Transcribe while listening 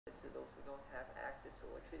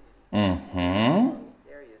Mm-hmm.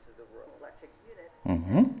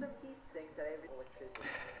 Mm-hmm.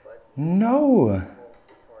 No.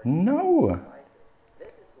 No.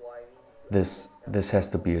 This has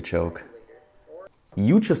to be a joke.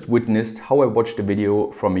 You just witnessed how I watched a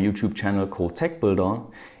video from a YouTube channel called Tech Builder,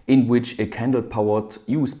 in which a candle-powered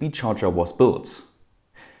USB charger was built.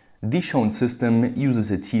 The shown system uses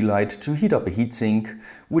a tea light to heat up a heatsink,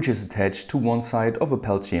 which is attached to one side of a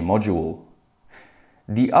Peltier module.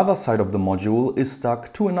 The other side of the module is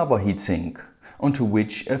stuck to another heatsink, onto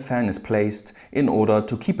which a fan is placed in order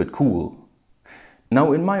to keep it cool.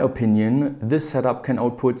 Now, in my opinion, this setup can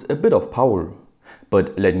output a bit of power.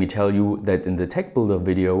 But let me tell you that in the Tech Builder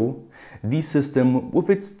video, the system with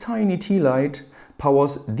its tiny tea light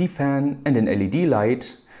powers the fan and an LED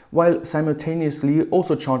light, while simultaneously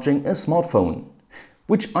also charging a smartphone,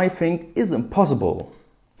 which I think is impossible.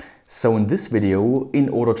 So in this video, in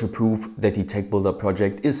order to prove that the Tech Builder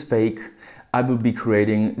project is fake, I will be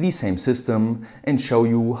creating the same system and show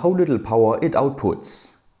you how little power it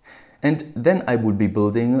outputs. And then I will be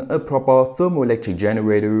building a proper thermoelectric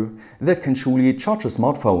generator that can truly charge a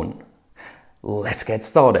smartphone. Let's get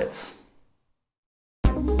started!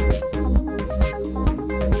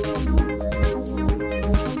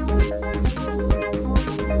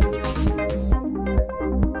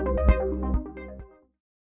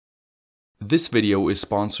 This video is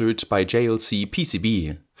sponsored by JLC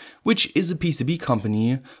PCB, which is a PCB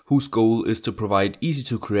company whose goal is to provide easy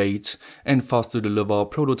to create and fast to deliver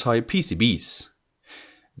prototype PCBs.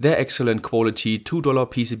 Their excellent quality $2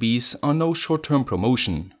 PCBs are no short-term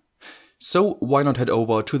promotion. So why not head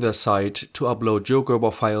over to their site to upload your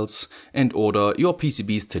Gerber files and order your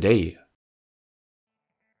PCBs today.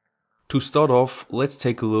 To start off, let's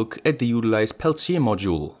take a look at the utilized Peltier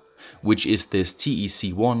module, which is this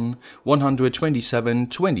TEC1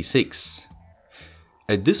 12726.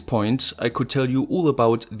 At this point, I could tell you all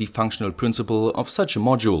about the functional principle of such a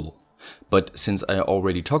module, but since I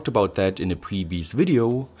already talked about that in a previous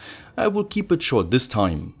video, I will keep it short this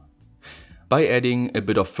time. By adding a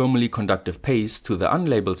bit of thermally conductive paste to the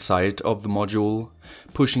unlabeled side of the module,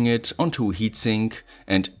 pushing it onto a heatsink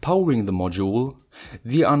and powering the module,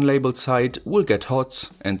 the unlabeled side will get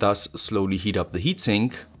hot and thus slowly heat up the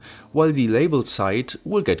heatsink, while the labeled side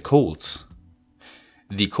will get cold.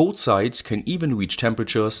 The cold side can even reach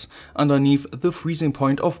temperatures underneath the freezing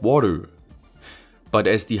point of water. But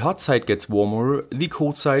as the hot side gets warmer, the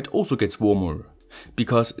cold side also gets warmer,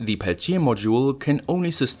 because the Peltier module can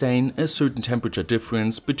only sustain a certain temperature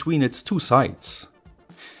difference between its two sides.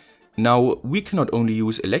 Now, we can not only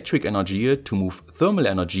use electric energy to move thermal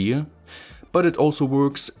energy, but it also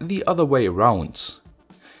works the other way around.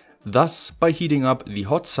 Thus, by heating up the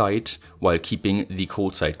hot side while keeping the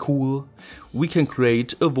cold side cool, we can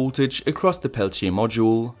create a voltage across the Peltier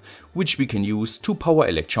module, which we can use to power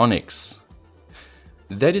electronics.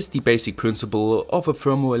 That is the basic principle of a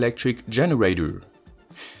thermoelectric generator.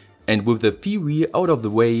 And with the theory out of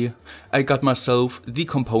the way, I got myself the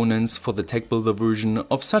components for the Tech Builder version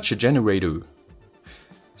of such a generator.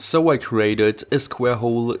 So I created a square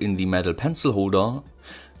hole in the metal pencil holder,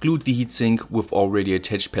 glued the heatsink with already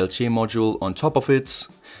attached Peltier module on top of it,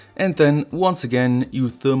 and then once again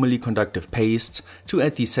used thermally conductive paste to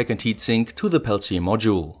add the second heatsink to the Peltier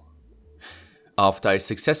module. After I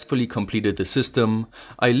successfully completed the system,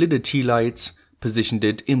 I lit a tea light, positioned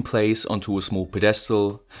it in place onto a small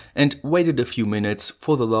pedestal, and waited a few minutes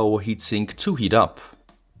for the lower heatsink to heat up.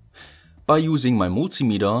 By using my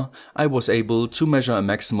multimeter, I was able to measure a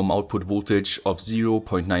maximum output voltage of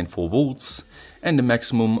 0.94 volts and a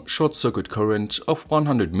maximum short circuit current of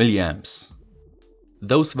 100 milliamps.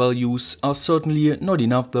 Those values are certainly not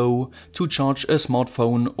enough though to charge a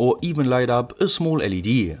smartphone or even light up a small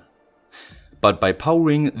LED. But by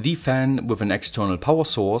powering the fan with an external power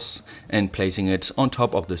source and placing it on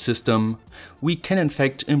top of the system, we can in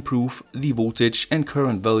fact improve the voltage and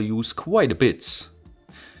current values quite a bit.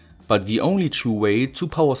 But the only true way to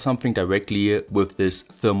power something directly with this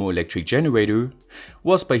thermoelectric generator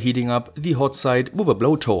was by heating up the hot side with a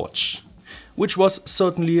blowtorch, which was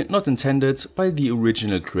certainly not intended by the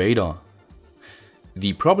original creator.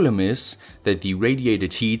 The problem is that the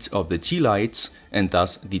radiated heat of the tea light and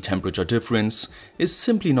thus the temperature difference is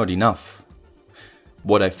simply not enough.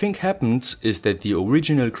 What I think happened is that the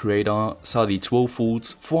original creator saw the 12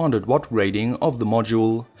 volts 400 watt rating of the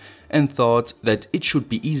module and thought that it should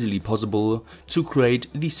be easily possible to create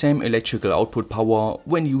the same electrical output power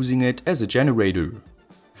when using it as a generator.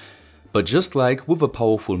 But just like with a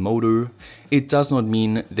powerful motor, it does not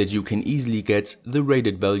mean that you can easily get the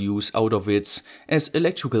rated values out of it as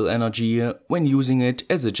electrical energy when using it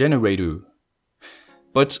as a generator.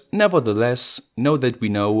 But nevertheless, now that we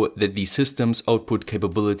know that the system's output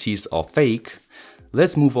capabilities are fake,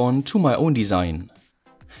 let's move on to my own design.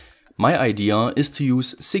 My idea is to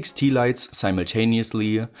use 6 tea lights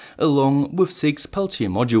simultaneously along with 6 Peltier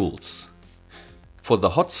modules. For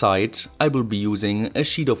the hot side, I will be using a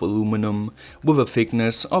sheet of aluminum with a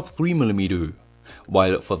thickness of 3 mm,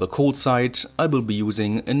 while for the cold side, I will be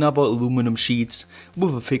using another aluminum sheet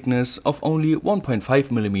with a thickness of only 1.5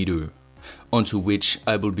 mm, onto which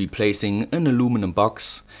I will be placing an aluminum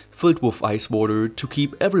box filled with ice water to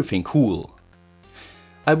keep everything cool.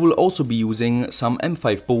 I will also be using some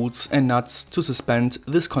M5 bolts and nuts to suspend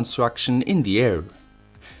this construction in the air.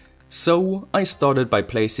 So I started by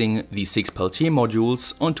placing the 6 Peltier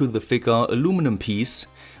modules onto the thicker aluminum piece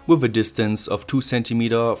with a distance of 2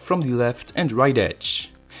 cm from the left and right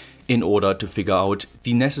edge, in order to figure out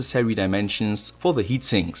the necessary dimensions for the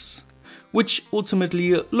heatsinks, which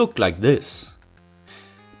ultimately looked like this.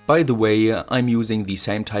 By the way, I'm using the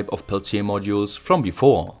same type of Peltier modules from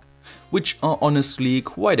before, which are honestly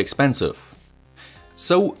quite expensive.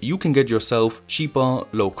 So you can get yourself cheaper,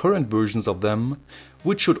 low current versions of them,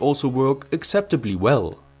 which should also work acceptably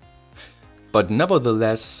well. But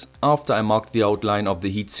nevertheless, after I marked the outline of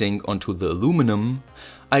the heatsink onto the aluminum,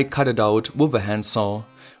 I cut it out with a handsaw,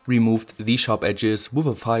 removed the sharp edges with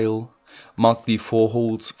a file, marked the 4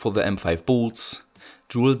 holes for the M5 bolts,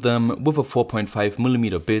 drilled them with a 4.5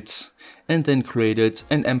 mm bit, and then created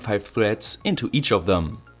an M5 threads into each of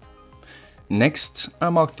them. Next, I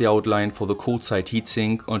marked the outline for the cold side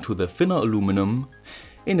heatsink onto the thinner aluminum,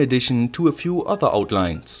 in addition to a few other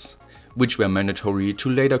outlines, which were mandatory to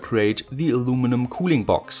later create the aluminum cooling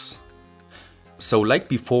box. So like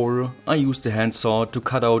before, I used a handsaw to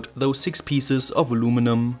cut out those 6 pieces of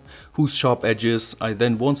aluminum, whose sharp edges I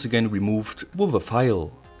then once again removed with a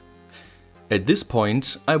file. At this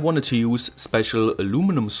point, I wanted to use special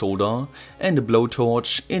aluminum solder and a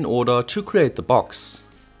blowtorch in order to create the box.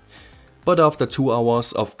 But after 2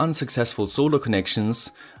 hours of unsuccessful solder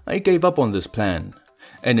connections, I gave up on this plan,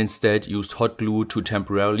 and instead used hot glue to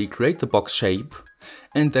temporarily create the box shape,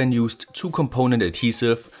 and then used 2-component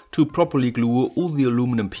adhesive to properly glue all the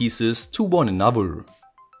aluminum pieces to one another.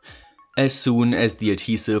 As soon as the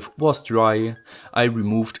adhesive was dry, I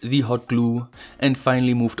removed the hot glue and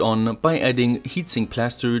finally moved on by adding heatsink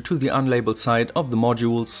plaster to the unlabeled side of the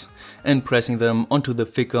modules and pressing them onto the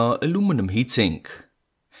thicker aluminum heatsink.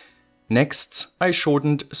 Next, I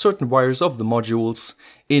shortened certain wires of the modules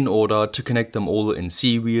in order to connect them all in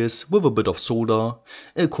series with a bit of solder,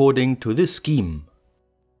 according to this scheme.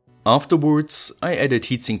 Afterwards, I added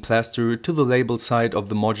heatsink plaster to the labeled side of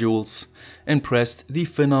the modules and pressed the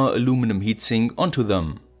thinner aluminum heatsink onto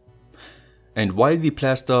them. And while the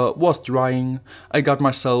plaster was drying, I got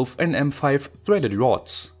myself an M5 threaded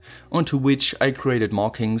rod, onto which I created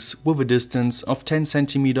markings with a distance of 10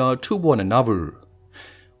 cm to one another,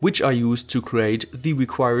 which I used to create the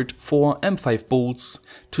required 4 M5 bolts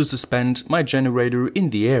to suspend my generator in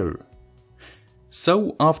the air.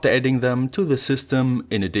 So after adding them to the system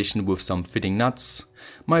in addition with some fitting nuts,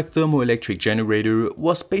 my thermoelectric generator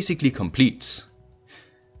was basically complete.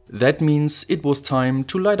 That means it was time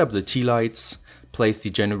to light up the tea lights, place the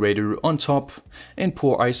generator on top and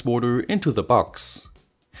pour ice water into the box.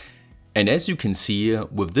 And as you can see,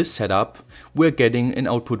 with this setup, we're getting an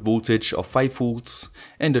output voltage of 5 volts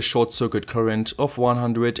and a short circuit current of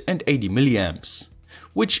 180 milliamps,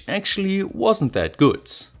 which actually wasn't that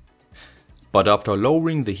good. But after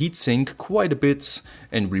lowering the heatsink quite a bit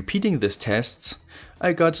and repeating this test,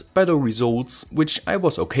 I got better results, which I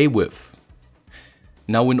was okay with.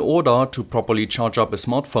 Now, in order to properly charge up a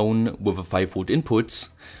smartphone with a 5V input,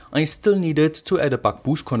 I still needed to add a buck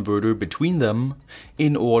boost converter between them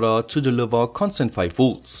in order to deliver constant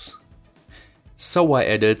 5V. So I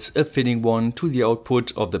added a fitting one to the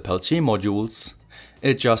output of the Peltier modules,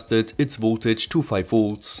 adjusted its voltage to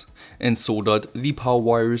 5V and soldered the power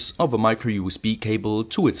wires of a micro USB cable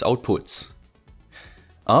to its outputs.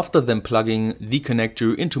 After then plugging the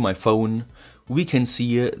connector into my phone, we can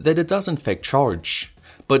see that it does in fact charge,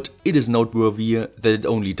 but it is noteworthy that it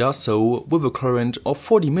only does so with a current of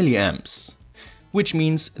 40 milliamps, which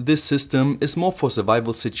means this system is more for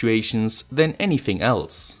survival situations than anything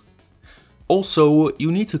else. Also,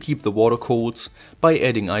 you need to keep the water cold by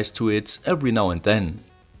adding ice to it every now and then.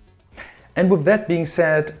 And with that being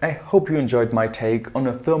said, I hope you enjoyed my take on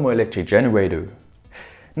a thermoelectric generator.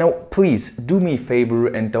 Now please do me a favor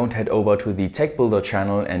and don't head over to the Tech Builder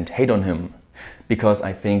channel and hate on him, because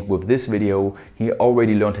I think with this video he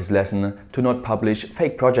already learned his lesson to not publish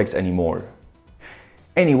fake projects anymore.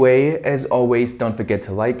 Anyway, as always, don't forget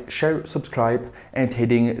to like, share, subscribe and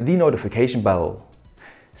hitting the notification bell.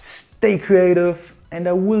 stay creative, and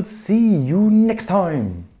I will see you next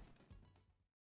time.